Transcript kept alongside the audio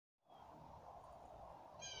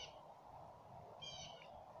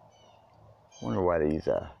Wonder why these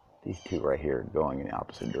two right here are going in the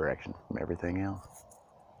opposite direction from everything else.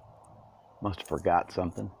 Must have forgot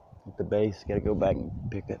something at the base. Got to go back and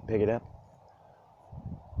pick it up.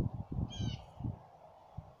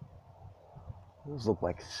 Those look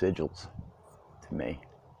like sigils to me.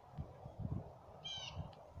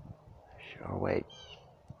 Sure, wait.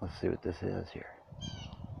 Let's see what this is here.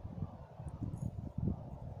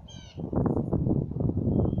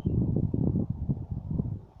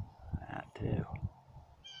 That too.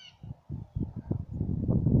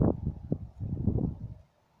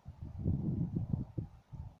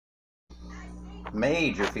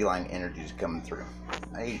 Major feline energy is coming through.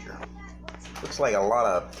 Major. Looks like a lot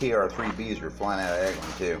of TR3Bs are flying out of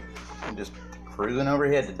Eglin too. I'm just cruising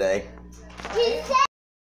overhead today.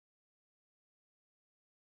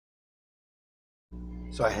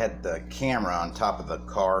 So I had the camera on top of the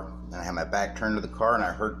car, and I had my back turned to the car, and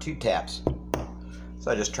I heard two taps.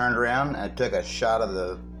 So I just turned around and I took a shot of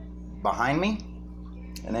the behind me,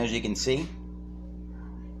 and as you can see,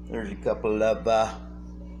 there's a couple of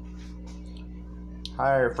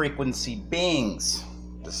higher frequency beings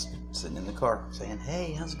just sitting in the car saying,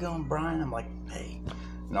 "Hey, how's it going, Brian?" I'm like, "Hey."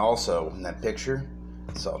 And also in that picture,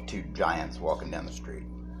 I saw two giants walking down the street.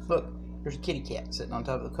 Look, there's a kitty cat sitting on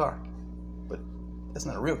top of the car. But that's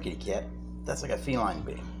not a real kitty cat. That's like a feline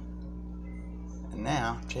being. And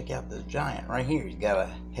now, check out this giant right here. He's got a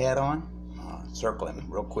hat on. Circle him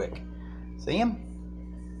real quick. See him?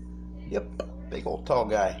 Yep, big old tall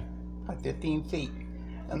guy. Like 15 feet.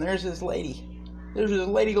 And there's his lady. There's his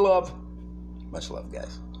lady love. Much love,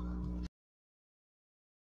 guys.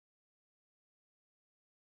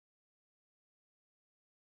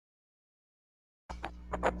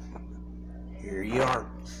 Here you are.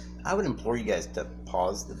 I would implore you guys to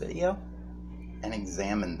pause the video and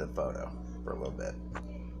examine the photo for a little bit.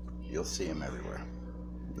 You'll see them everywhere.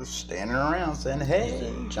 Just standing around saying,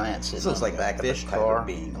 "Hey." Giant sitting. This looks like back fish of the car,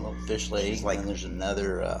 being. a little fish lady. Like, and there's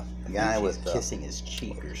another guy with kissing his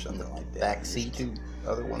cheek or something like that. back seat. Two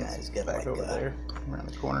other ones Guy's got back like over there around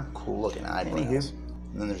the corner. Cool looking eyebrows. Anywho.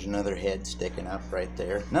 And then there's another head sticking up right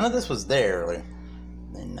there. None of this was there earlier.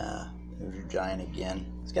 Then there's your giant again.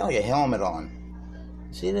 It's got like a helmet on.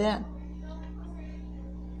 See that?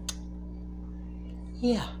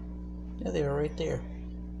 Yeah. Yeah, they were right there.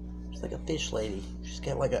 It's like a fish lady. She's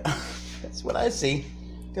got like a... That's what I see.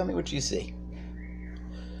 Tell me what you see.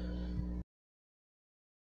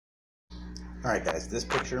 Alright guys, this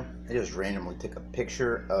picture, I just randomly took a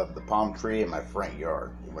picture of the palm tree in my front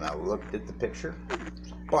yard. When I looked at the picture,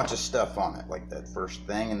 there's a bunch of stuff on it. Like that first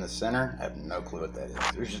thing in the center, I have no clue what that is.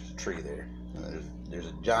 There's just a tree there. And there's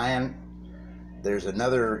a giant. There's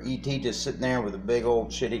another ET just sitting there with a big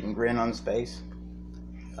old shit-eating grin on his face.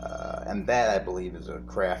 And that, I believe, is a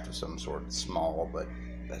craft of some sort. It's small, but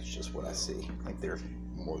that's just what I see. I think there's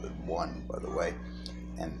more than one, by the way.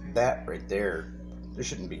 And that right there, there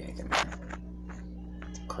shouldn't be anything there.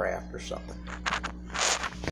 It's a craft or something.